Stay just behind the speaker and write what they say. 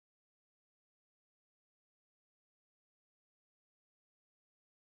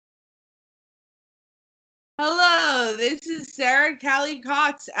this is Sarah Callie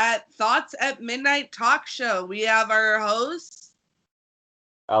Cox at Thoughts at Midnight Talk Show. We have our hosts,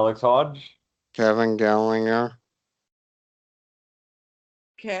 Alex Hodge, Kevin Gallinger.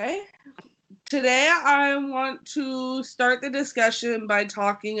 Okay. Today I want to start the discussion by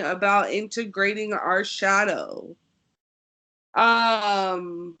talking about integrating our shadow.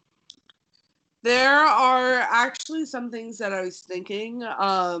 There are actually some things that I was thinking.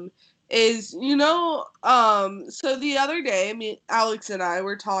 So the other day, Alex and I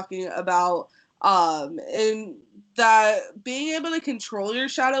were talking about and that being able to control your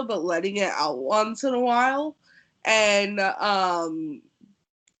shadow but letting it out once in a while, and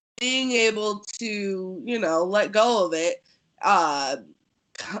being able to, let go of it,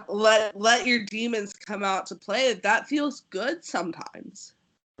 let your demons come out to play. That feels good sometimes.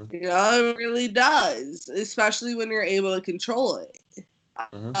 It really does, especially when you're able to control it.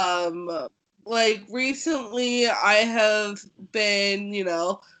 Like recently, I have been,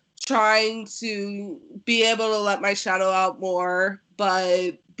 trying to be able to let my shadow out more,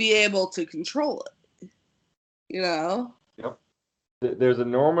 but be able to control it. Yep. There's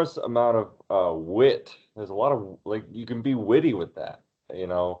enormous amount of wit. There's a lot of you can be witty with that.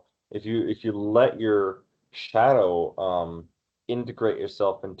 If you let your shadow integrate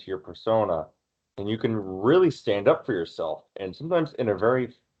yourself into your persona, and you can really stand up for yourself, and sometimes in a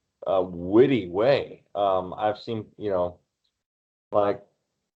very witty way. I've seen,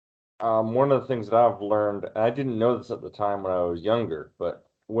 one of the things that I've learned, and I didn't know this at the time when I was younger, but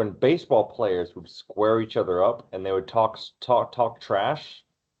when baseball players would square each other up and they would talk trash,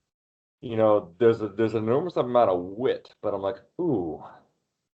 there's an enormous amount of wit, but I'm like, ooh,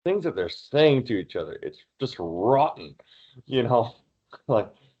 things that they're saying to each other, it's just rotten, like,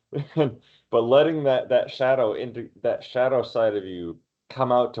 but letting that shadow side of you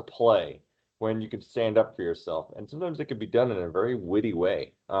come out to play when you can stand up for yourself, and sometimes it can be done in a very witty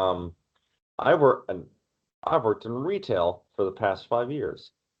way. I've worked in retail for the past 5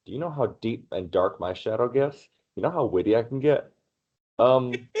 years. Do you know how deep and dark my shadow gets? You know how witty I can get?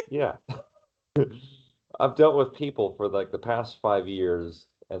 Yeah. I've dealt with people for like the past 5 years,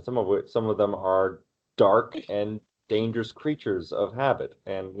 and some of them are dark and dangerous creatures of habit.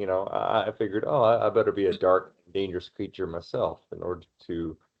 And I figured, oh, I better be a dark, dangerous creature myself in order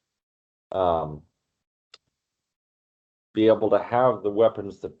to be able to have the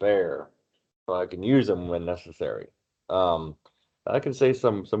weapons to bear, so I can use them when necessary. I can say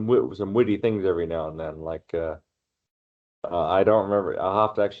some witty things every now and then, like I don't remember. I'll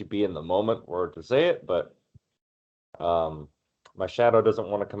have to actually be in the moment or to say it, but my shadow doesn't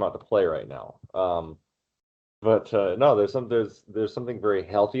want to come out to play right now. But no, there's something very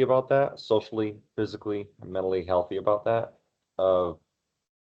healthy about that, socially, physically, mentally healthy about that.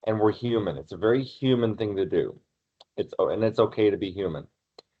 And we're human. It's a very human thing to do. It's okay to be human.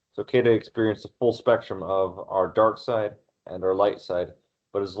 It's okay to experience the full spectrum of our dark side and our light side,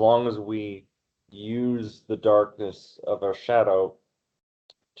 but as long as we use the darkness of our shadow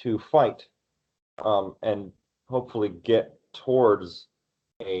to fight, and hopefully get towards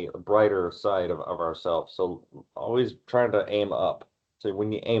a brighter side of ourselves. So always trying to aim up. So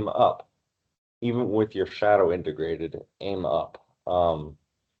when you aim up, even with your shadow integrated, aim up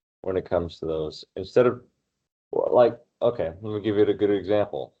when it comes to those. Instead of okay, let me give you a good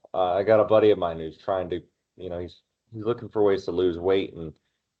example. I got a buddy of mine who's trying to, he's looking for ways to lose weight and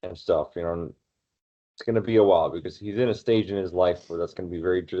stuff. And it's going to be a while because he's in a stage in his life where that's going to be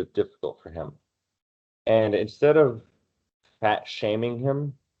very difficult for him. And instead of fat shaming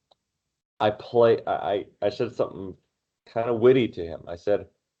him, I said something kind of witty to him. I said,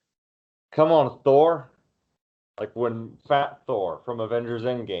 "Come on, Thor," like when Fat Thor from Avengers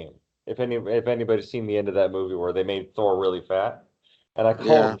Endgame. If anybody's seen the end of that movie where they made Thor really fat, and I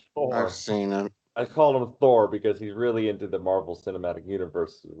called him Thor. I've seen it. I called him Thor because he's really into the Marvel Cinematic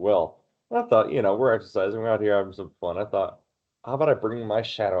Universe as well. And I thought, we're exercising, we're out here having some fun. I thought, how about I bring my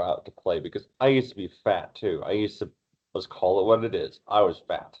shadow out to play? Because I used to be fat too. Let's call it what it is. I was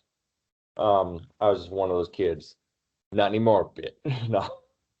fat. I was just one of those kids. Not anymore, bit. No.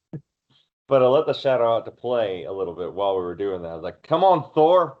 But I let the shadow out to play a little bit while we were doing that. I was like, come on,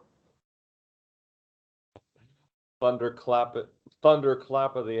 Thor. Thunderclap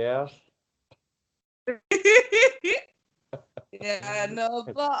of the ass. Yeah, no,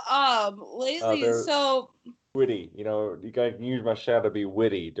 but lately, so witty, you guys can use my shadow to be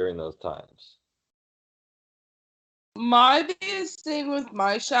witty during those times. My biggest thing with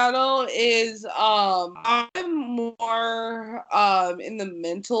my shadow is I'm more in the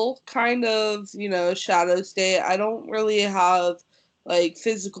mental kind of, shadow state. I don't really have like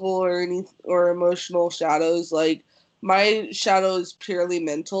physical or emotional shadows. Like my shadow is purely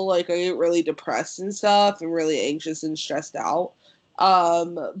mental. Like, I get really depressed and stuff and really anxious and stressed out.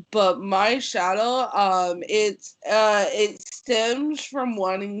 But my shadow, it stems from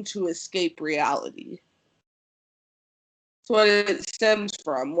wanting to escape reality. That's what it stems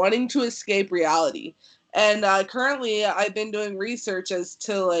from, wanting to escape reality. And currently, I've been doing research as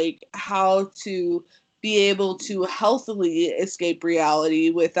to like how to be able to healthily escape reality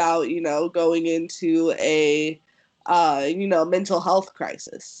without, going into a, mental health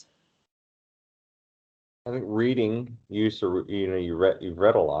crisis. I think reading, you used to, you've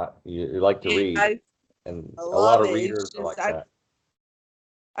read a lot. You like to Yeah, read, and I a lot love of it. It's readers are just like that.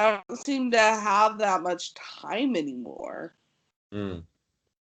 I don't seem to have that much time anymore. Mm.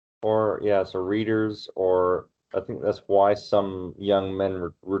 Or yeah, so readers, or I think that's why some young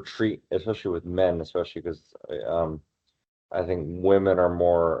men retreat, especially with men, especially because I think women are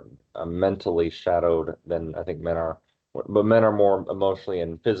more mentally shadowed than I think men are, but men are more emotionally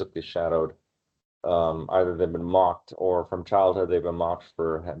and physically shadowed. Either they've been mocked, or from childhood they've been mocked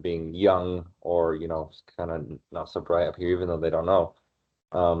for being young, or kind of not so bright up here, even though they don't know.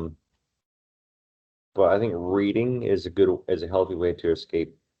 Um, but I think reading is a healthy way to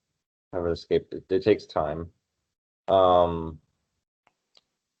have an escape. It takes time. Um,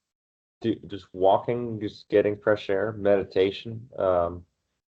 just walking, just getting fresh air, meditation. Going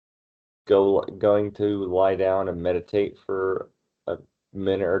to lie down and meditate for a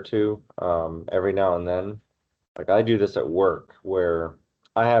minute or two. Every now and then. Like I do this at work where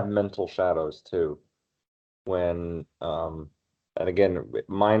I have mental shadows too. And again,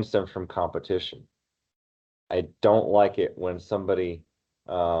 mine stems from competition. I don't like it when somebody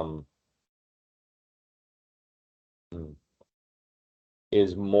um,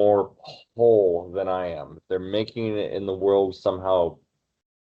 is more whole than I am. They're making it in the world somehow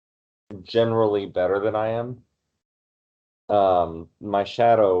generally better than I am. My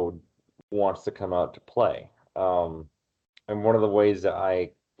shadow wants to come out to play. And one of the ways that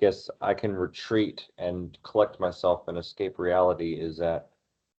I guess I can retreat and collect myself and escape reality is that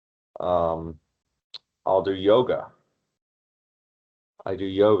um, I'll do yoga. I do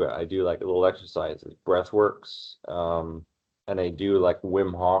yoga. I do like little exercises, breath works, and I do like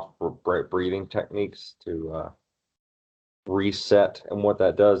Wim Hof breathing techniques to reset. And what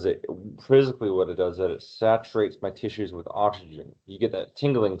that does, it physically what it does, that it saturates my tissues with oxygen. You get that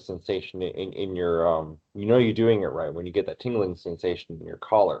tingling sensation in your you're doing it right when you get that tingling sensation in your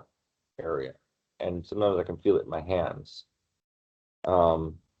collar area. And sometimes I can feel it in my hands.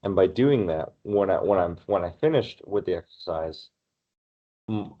 And by doing that, when I finished with the exercise,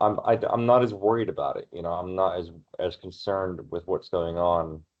 I'm not as worried about it. I'm not as concerned with what's going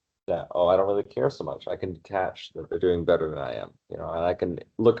on, that, oh, I don't really care so much. I can detach that they're doing better than I am, and I can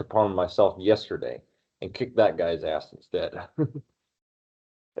look upon myself yesterday and kick that guy's ass instead.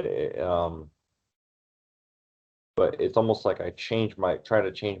 Eh, um, but it's almost like I try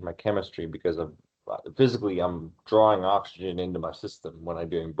to change my chemistry because of physically I'm drawing oxygen into my system when I'm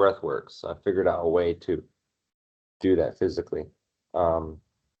doing breath work. So I figured out a way to do that physically. Um,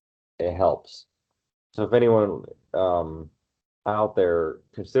 it helps. So if anyone out there,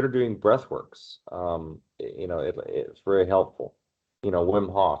 consider doing breathworks. It's very helpful.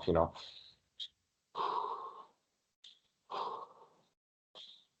 Wim Hof, and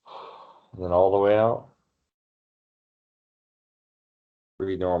then all the way out,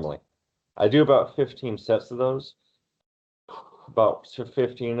 breathe normally. I do about 15 sets of those, about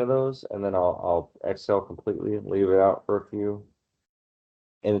 15 of those, and then I'll exhale completely and leave it out for a few.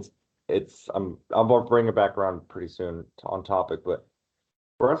 And I'm gonna bring it back around pretty soon on topic, but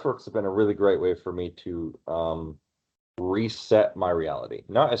breathworks have been a really great way for me to reset my reality,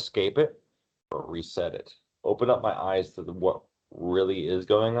 not escape it, but reset it. Open up my eyes to what really is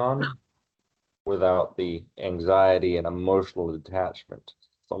going on without the anxiety and emotional detachment.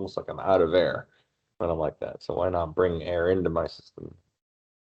 It's almost like I'm out of air when I'm like that. So why not bring air into my system?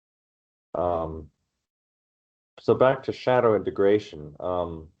 Um, so back to shadow integration.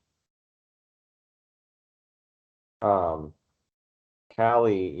 Um,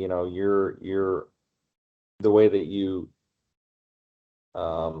 Callie, you're the way that you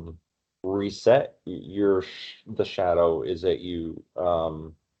um, reset the shadow is that you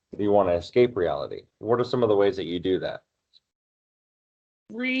want to escape reality. What are some of the ways that you do that?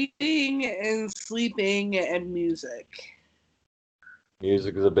 Reading and sleeping and music.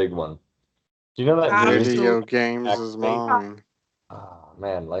 Music is a big one. Do you know that music Video Absolutely. games is activate? mine. Oh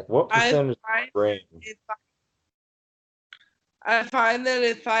man, like what I percentage of the find brain? if I find that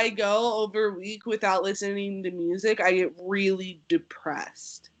if I go over a week without listening to music, I get really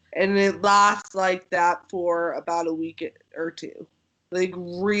depressed. and it lasts like that for about a week or two. Like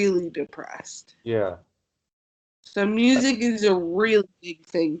really depressed. Yeah. So music is a really big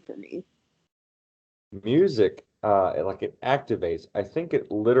thing for me. Music, like it activates. I think it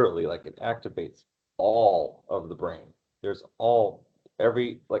literally like it activates all of the brain. There's all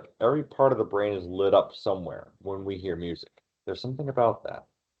every part of the brain is lit up somewhere when we hear music. There's something about that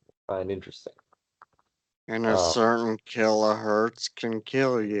I find interesting. And a Uh, certain kilohertz can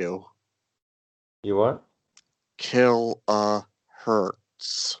kill you. you what? Kilohertz.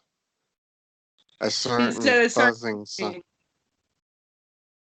 A He certain said a buzzing certain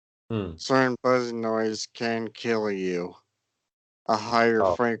Hmm. certain buzzing noise can kill you. A higher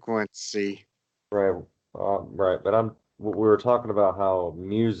Oh, frequency. right. Right. But we were talking about how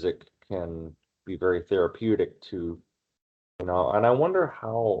music can be very therapeutic to, and I wonder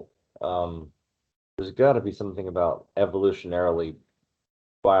how, there's got to be something about evolutionarily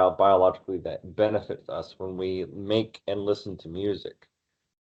biologically that benefits us when we make and listen to music.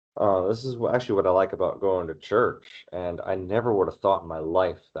 This is actually what I like about going to church, and I never would have thought in my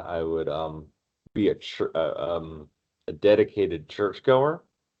life that I would be a dedicated churchgoer.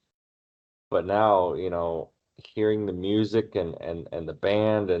 But now, hearing the music and the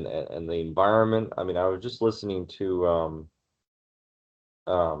band and the environment. I mean, I was just listening to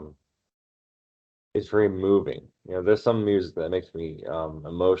um it's very moving. There's some music that makes me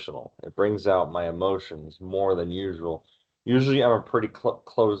emotional. It brings out my emotions more than usual. Usually, I'm a pretty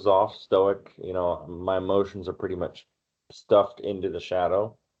closed off stoic. My emotions are pretty much stuffed into the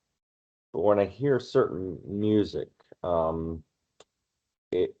shadow. But when I hear certain music, um,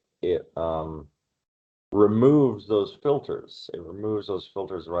 it removes those filters. It removes those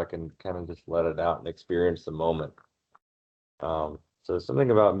filters where I can kind of just let it out and experience the moment. So there's something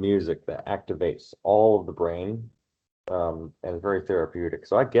about music that activates all of the brain, and it's very therapeutic.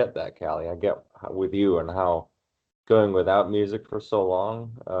 So I get that, Callie. I get with you and how going without music for so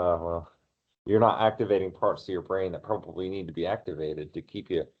long, well, you're not activating parts of your brain that probably need to be activated to keep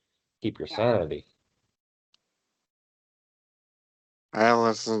your yeah. sanity. I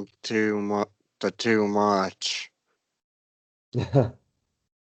listen to too much.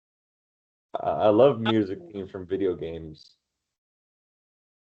 I love music themes from video games.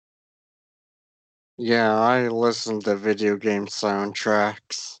 Yeah, I listen to video game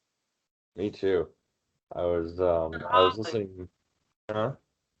soundtracks. Me too. I was listening. Huh?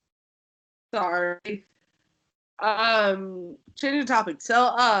 Sorry. Changing topic.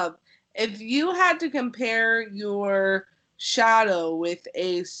 So, if you had to compare your shadow with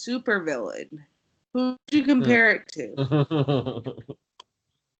a supervillain, who would you Hmm. compare it to?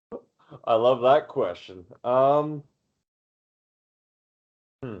 I love that question.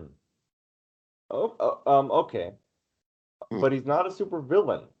 Hmm. Okay. Hmm. But he's not a super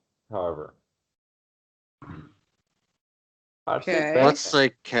villain, however. I'd say Okay. Let's Batman. say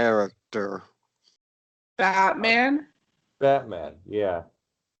character. Uh, Batman. Batman, yeah.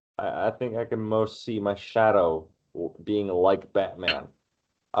 I think I can most see my shadow being like Batman.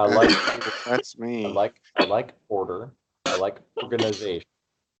 I Uh, like That's I me. like I like order. I like organization.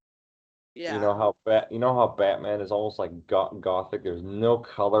 Yeah. You know how Batman is almost like gothic. There's no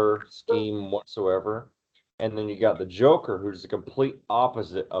color scheme whatsoever. And then you got the Joker, who's the complete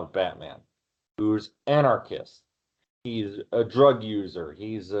opposite of Batman, who's anarchist. He's a drug user.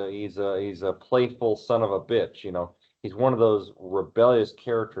 He's a playful son of a bitch. He's one of those rebellious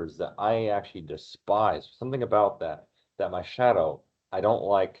characters that I actually despise. Something about that my shadow I don't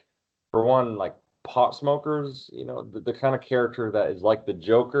like. For one, like pot smokers. The kind of character that is like the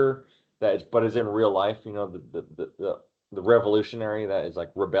Joker but is in real life. The revolutionary that is like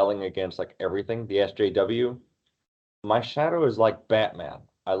rebelling against like everything. The SJW. My shadow is like Batman.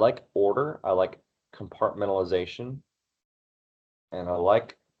 I like order. I like compartmentalization. And I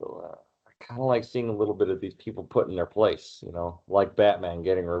kind of like seeing a little bit of these people put in their place, like Batman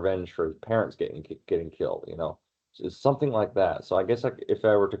getting revenge for his parents getting killed, it's something like that. So I guess if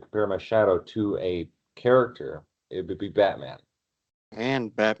I were to compare my shadow to a character, it would be Batman.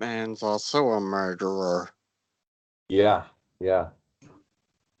 And Batman's also a murderer. Yeah, yeah,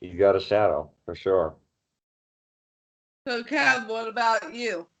 you got a shadow for sure. So, Kev, what about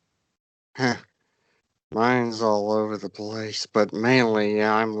you? Mine's all over the place, but mainly,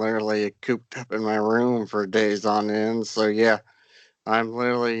 yeah, I'm literally cooped up in my room for days on end. So, yeah, I'm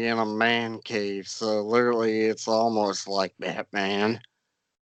literally in a man cave. So, literally, it's almost like Batman,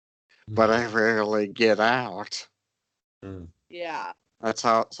 but I rarely get out. Mm. Yeah. That's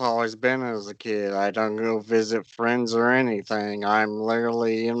how it's always been as a kid. I don't go visit friends or anything. I'm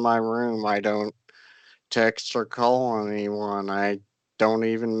literally in my room. I don't text or call anyone. I don't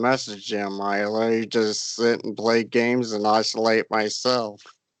even message them. I literally just sit and play games and isolate myself.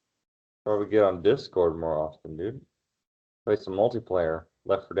 Or we get on Discord more often, dude. Play some multiplayer,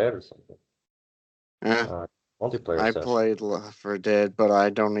 Left 4 Dead or something. Eh, Multiplayer I session. played Left 4 Dead, but I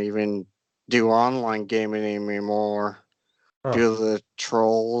don't even do online gaming anymore Huh. due to the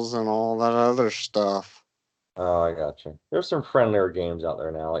trolls and all that other stuff. Oh, I got you. There's some friendlier games out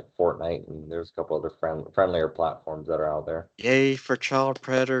there now, like Fortnite, and there's a couple other friendlier platforms that are out there. Yay for child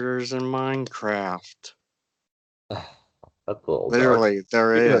predators in Minecraft. That's a little dark. Literally,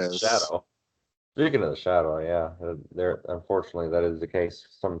 there Speaking of the is. shadow. Speaking of the shadow, yeah, there unfortunately that is the case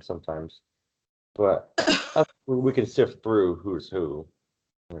sometimes. But we can sift through who's who,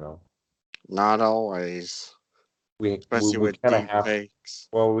 you know. Not always, We especially we with kind of deep have fakes.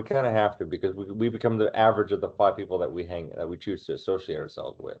 well, we kind of have to because we become the average of the 5 people that we choose to associate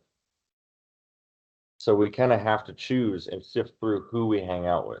ourselves with. So we kind of have to choose and sift through who we hang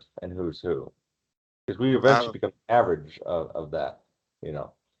out with and who's who, because we eventually become average of that, you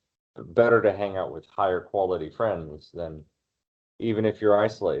know. Better to hang out with higher quality friends than even if you're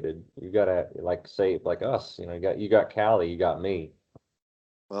isolated. You gotta like say like us, you know. You got Callie, you got me.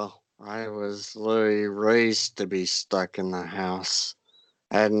 Well, I was literally raised to be stuck in the house.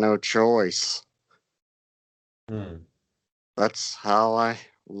 I had no choice. Hmm. That's how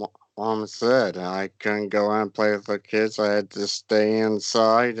mom said. I couldn't go out and play with the kids. I had to stay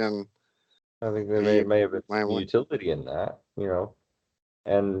inside and I think there be may have been my some way. utility in that, you know,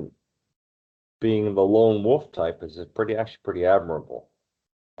 and being the lone wolf type is actually pretty admirable.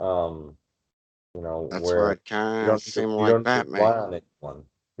 Um, you know, That's why where it kind of seemed like you don't need to rely Batman. on anyone.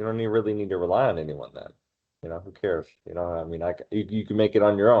 You don't really need to rely on anyone then. You know, who cares? You know, I mean, you can make it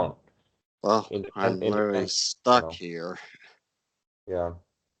on your own, Well, I'm literally independent. You stuck know, here. yeah.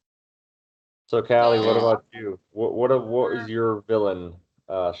 So, Callie, what So about you? What is your villain?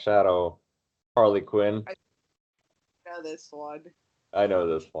 Shadow, Harley Quinn. I know this one. I know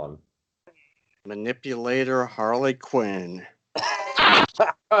this one. Manipulator Harley Quinn.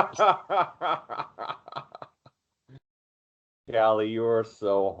 Callie, you are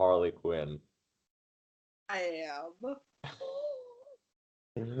so Harley Quinn. I am.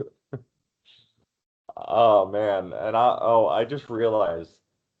 Oh man, and I just realized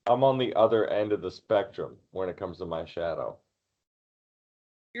I'm on the other end of the spectrum when it comes to my shadow.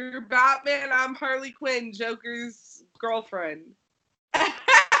 You're Batman. I'm Harley Quinn, Joker's girlfriend.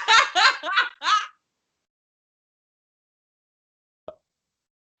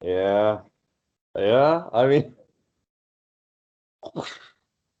 Yeah, yeah. I mean,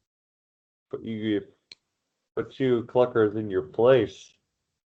 put you cluckers in your place.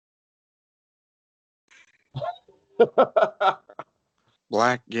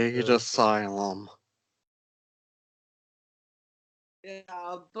 Blackgate Asylum.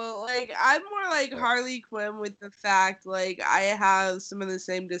 Yeah, but like I'm more like Harley Quinn with the fact like I have some of the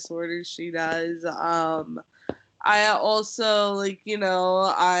same disorders she does. I also like,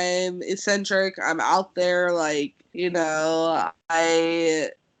 I'm eccentric, I'm out there, like,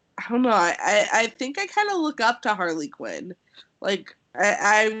 I don't know, I think I kind of look up to Harley Quinn. Like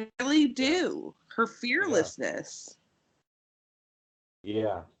I really do. Her fearlessness.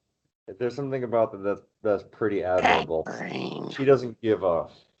 Yeah, there's something about that's pretty admirable. Brain. She doesn't give a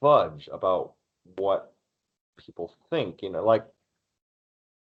fudge about what people think, you know, like,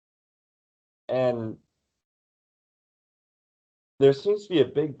 and there seems to be a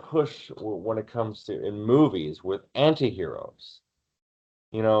big push when it comes to in movies with anti-heroes.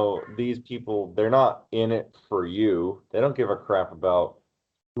 You know, these people, they're not in it for you. They don't give a crap about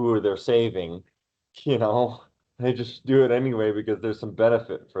who they're saving, you know. They just do it anyway because there's some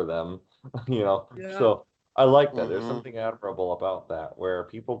benefit for them, you know. Yeah. So I like that. There's Mm-hmm. something admirable about that where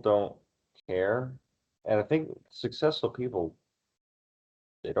people don't care. And I think successful people,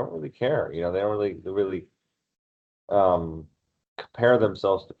 they don't really care, you know, they really um compare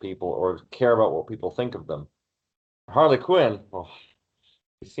themselves to people or care about what people think of them. Harley Quinn, well,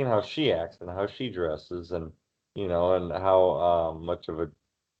 you've seen how she acts and how she dresses and you know and how much of a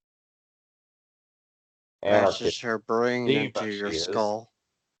Bashes anarchist her brain into diva she your is, skull.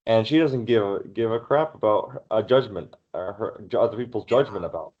 and she doesn't give a crap about a judgment other people's judgment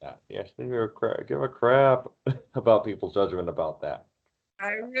about that. Yeah, she doesn't give a crap about people's judgment about that.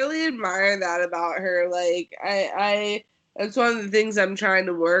 I really admire that about her. Like I that's one of the things I'm trying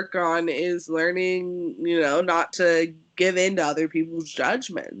to work on is learning, not to give in to other people's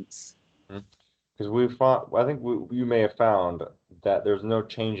judgments. Because we found, I think you may have found that there's no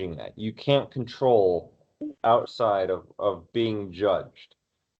changing that. You can't control outside of being judged.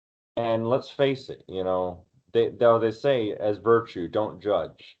 And let's face it, you know, they say as virtue, don't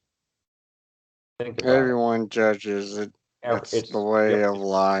judge. Think about it. Everyone judges it. It's the way of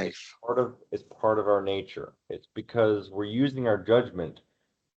life. It's part of our nature. It's because we're using our judgment.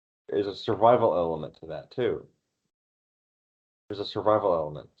 There's a survival element to that too. There's a survival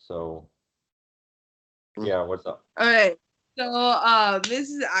element. So yeah, what's up? All right. So this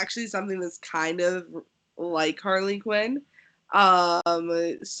is actually something that's kind of like Harley Quinn.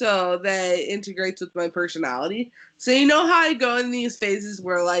 So that integrates with my personality. So you know how I go in these phases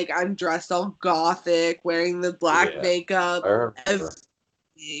where like I'm dressed all gothic, wearing the black makeup,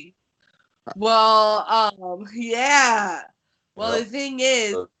 everything. Well, yeah. Well, the thing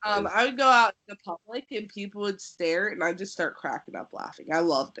is, I would go out in the public and people would stare and I'd just start cracking up laughing. I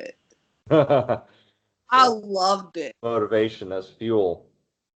loved it. I loved it. Motivation as fuel.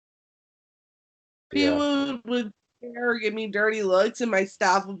 People would stare or give me dirty looks, and my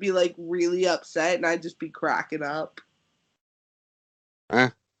staff would be like really upset, and I'd just be cracking up.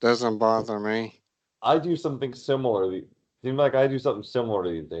 Doesn't bother me. I do something similar. Seems like I do something similar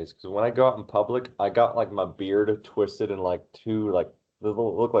these days because when I go out in public, I got like my beard twisted and like two like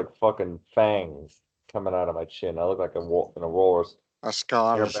look like fucking fangs coming out of my chin. I look like in a roller. A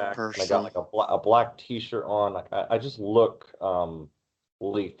Scottish person. I got like a black t-shirt on. Like I just look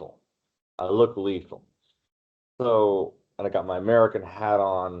lethal. I look lethal. So, and I got my American hat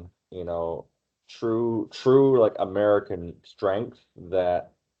on, you know, true like American strength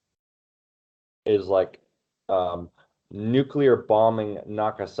that is like nuclear bombing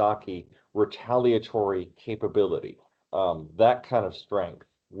Nagasaki retaliatory capability. That kind of strength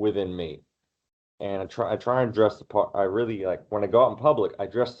within me. And I try and dress the part. I really like when I go out in public, I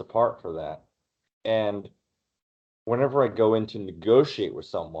dress the part for that. And whenever I go in to negotiate with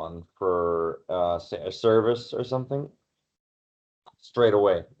someone for say a service or something, straight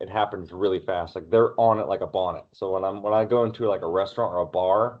away it happens really fast. Like they're on it like a bonnet. So when I go into like a restaurant or a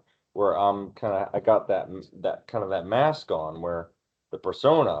bar where I got that kind of that mask on where the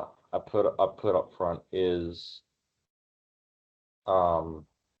persona I put up front is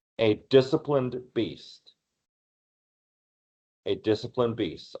a disciplined beast. A disciplined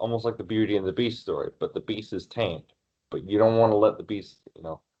beast, almost like the Beauty and the Beast story, but the beast is tamed. But you don't want to let the beast, you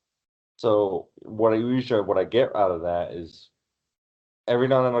know. So what I get out of that is every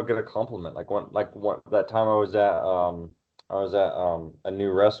now and then I'll get a compliment. Like that time I was at a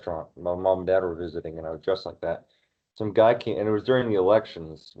new restaurant. My mom and dad were visiting, and I was dressed like that. Some guy came, and it was during the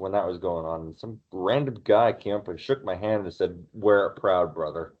elections when that was going on. And some random guy came up and shook my hand and said, "Wear it proud,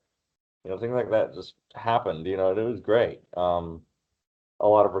 brother." You know, things like that just happened. You know, it was great. A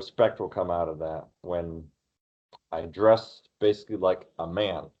lot of respect will come out of that when I dress basically like a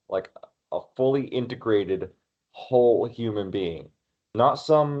man, like a fully integrated whole human being. Not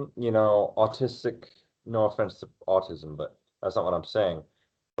some, you know, autistic, no offense to autism, but that's not what I'm saying.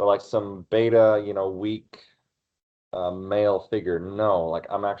 But like some beta, you know, weak male figure. No, like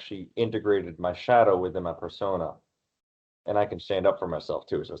I'm actually integrated my shadow within my persona. And I can stand up for myself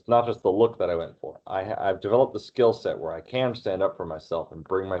too. So it's not just the look that I went for. I've developed the skill set where I can stand up for myself and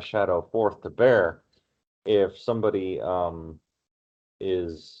bring my shadow forth to bear if somebody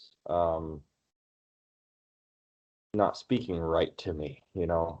is not speaking right to me, you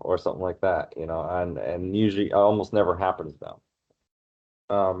know, or something like that, you know, and usually almost never happens now.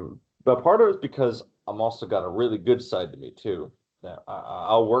 But part of it is because I'm also got a really good side to me too. That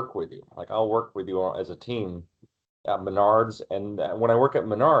I'll work with you, like I'll work with you as a team at Menards, and when I work at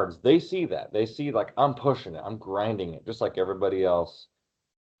Menards, they see that. They see like I'm pushing it, I'm grinding it, just like everybody else.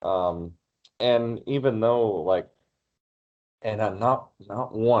 And even though like, and not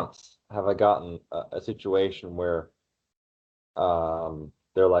once have I gotten a situation where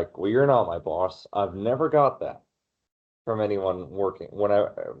they're like, "Well, you're not my boss." I've never got that from anyone working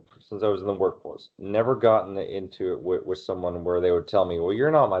since I was in the workforce. Never gotten into it with someone where they would tell me, "Well, you're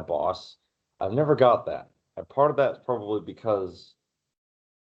not my boss." I've never got that. And part of that's probably because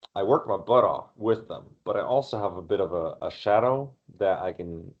I work my butt off with them, but I also have a bit of a shadow that I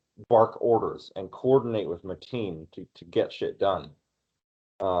can bark orders and coordinate with my team to get shit done.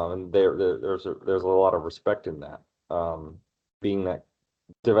 And there's a lot of respect in that. Being that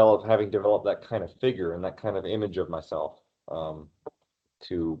having developed that kind of figure and that kind of image of myself,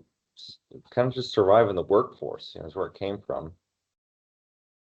 to kind of just survive in the workforce, you know, is where it came from.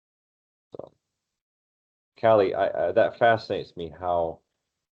 So, Callie, that fascinates me how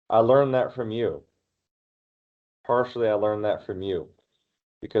I learned that from you. Partially, I learned that from you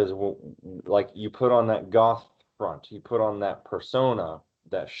because like you put on that goth front, you put on that persona,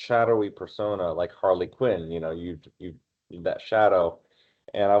 that shadowy persona, like Harley Quinn. You know, you that shadow,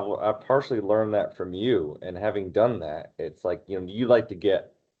 And I partially learned that from you. And having done that, it's like, you like to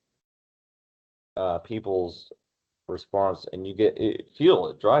get people's response, and you get it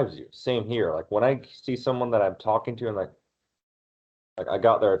drives you. Same here. Like when I see someone that I'm talking to and like I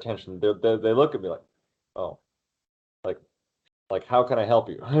got their attention, they look at me like, oh, like how can I help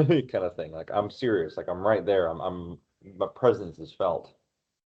you? kind of thing. Like I'm serious. Like I'm right there. My presence is felt.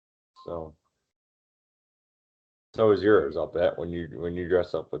 So is yours, I'll bet, when you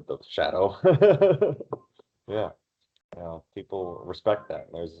dress up with the shadow. Yeah. People respect that.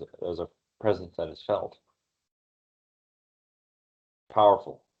 There's a presence that is felt.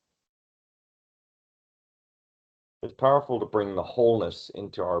 Powerful. It's powerful to bring the wholeness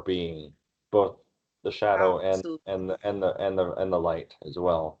into our being, both the shadow Absolutely. and the light as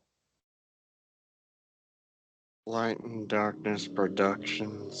well. Light and Darkness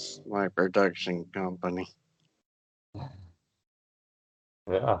Productions, my production company.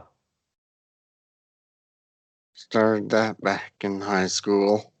 Yeah. Started that back in high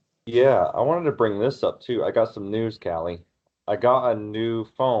school. Yeah, I wanted to bring this up too. I got some news, Callie. I got a new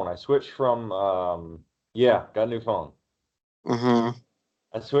phone. I switched from yeah, got a new phone. Mm-hmm.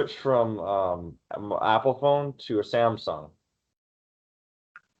 I switched from an Apple phone to a Samsung.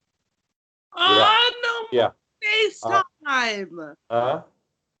 Yeah. Oh, no Yeah. more FaceTime. Uh,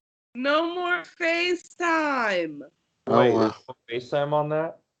 No more FaceTime. wait, Oh, there's no FaceTime on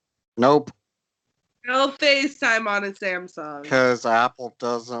that? nope. No FaceTime on a Samsung. Because Apple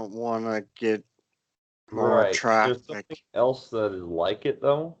doesn't want to get more Right. There's traffic. something else that is like it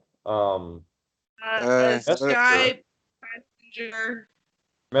though. There- Skype, Messenger.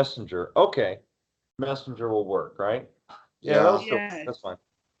 Messenger. Okay. Messenger will work, right? Yeah, Yeah. that'll still Yes. that's fine.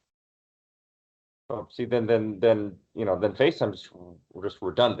 Oh, see, then then FaceTime's just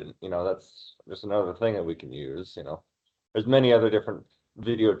redundant. That's just another thing that we can use. There's many other different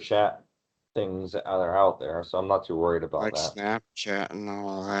video chat things that are out there, so I'm not too worried about like that. Snapchat and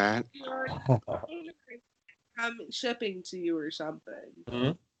all that. Shipping to you or something.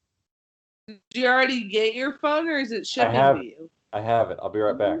 Mhm. Did you already get your phone or is it I shipping have to it. you? I have it. I'll be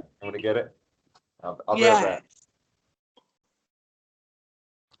right back. I'm gonna get it. I'll be right Yes. back.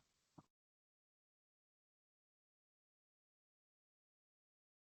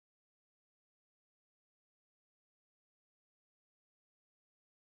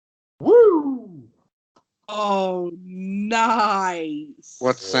 Woo! Oh, nice.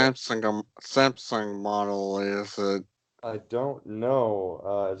 What Yeah. Samsung model is it? I don't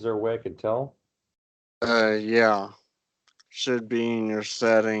know. Is there a way I can tell? Yeah. Should be in your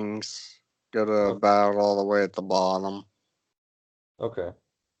settings. Go to Oh, about all the way at the bottom. okay.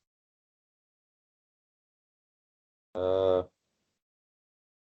 I'm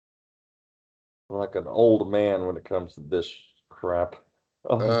like an old man when it comes to this crap.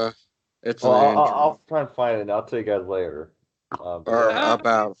 Uh, it's Well, an I'll Android try and find it, and I'll tell you guys later. But or yeah,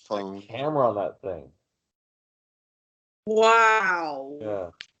 about the phone. camera on that thing. Wow. Yeah,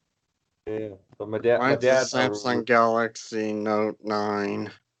 yeah. So my Mine's the dad, and I Samsung Galaxy Note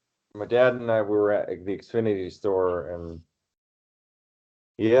 9. my dad and I were at the Xfinity store, and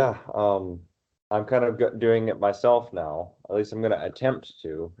yeah, I'm kind of doing it myself now. At least I'm gonna attempt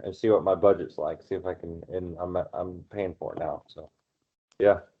to, and see what my budget's like. See if I can, and I'm paying for it now. So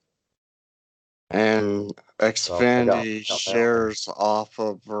yeah, And so I got Xfinity my own. shares off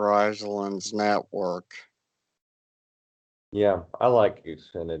of Verizon's network. Yeah, I like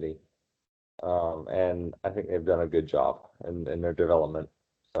Xfinity. And I think they've done a good job in their development.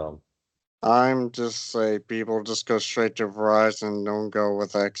 So I'm just say people just go straight to Verizon, don't go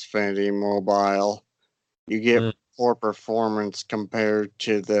with Xfinity Mobile. You get Mm. poor performance compared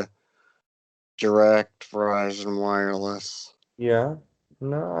to the direct Verizon Wireless. Yeah,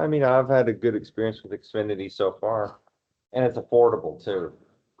 no, I mean I've had a good experience with Xfinity so far, and it's affordable too.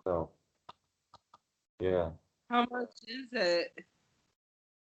 So yeah, How much is it?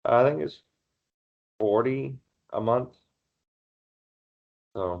 I think it's 40 a month.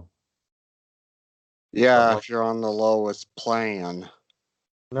 So something Yeah, like if you're on the lowest plan, pays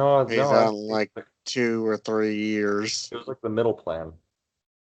no, out actually, in like 2 or 3 years. it was like the middle plan.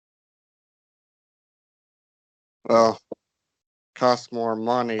 So Well, costs more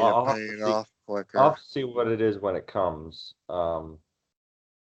money to I'll pay have to it see. off I'll quicker. have to see what it is when it comes.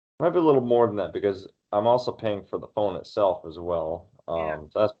 Might be a little more than that because I'm also paying for the phone itself as well. Yeah.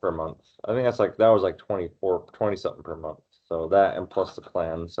 So that's per month. I think that was like 20 something per month. So that and plus the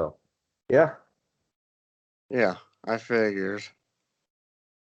plan. So yeah. Yeah, I figured.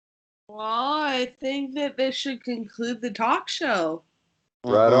 Well, I think that this should conclude the talk show.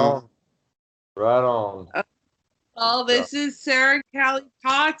 Right Mm-hmm. on. Right on. Well, this is Sarah Callie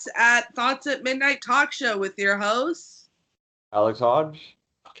Potts at Thoughts at Midnight Talk Show with your hosts. Alex Hodge.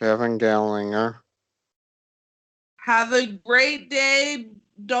 Kevin Gallinger. Have a great day.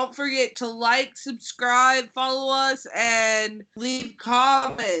 Don't forget to like, subscribe, follow us, and leave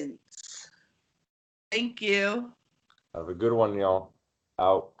comments. Thank you. Have a good one, y'all.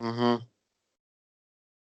 Out. Mm-hmm.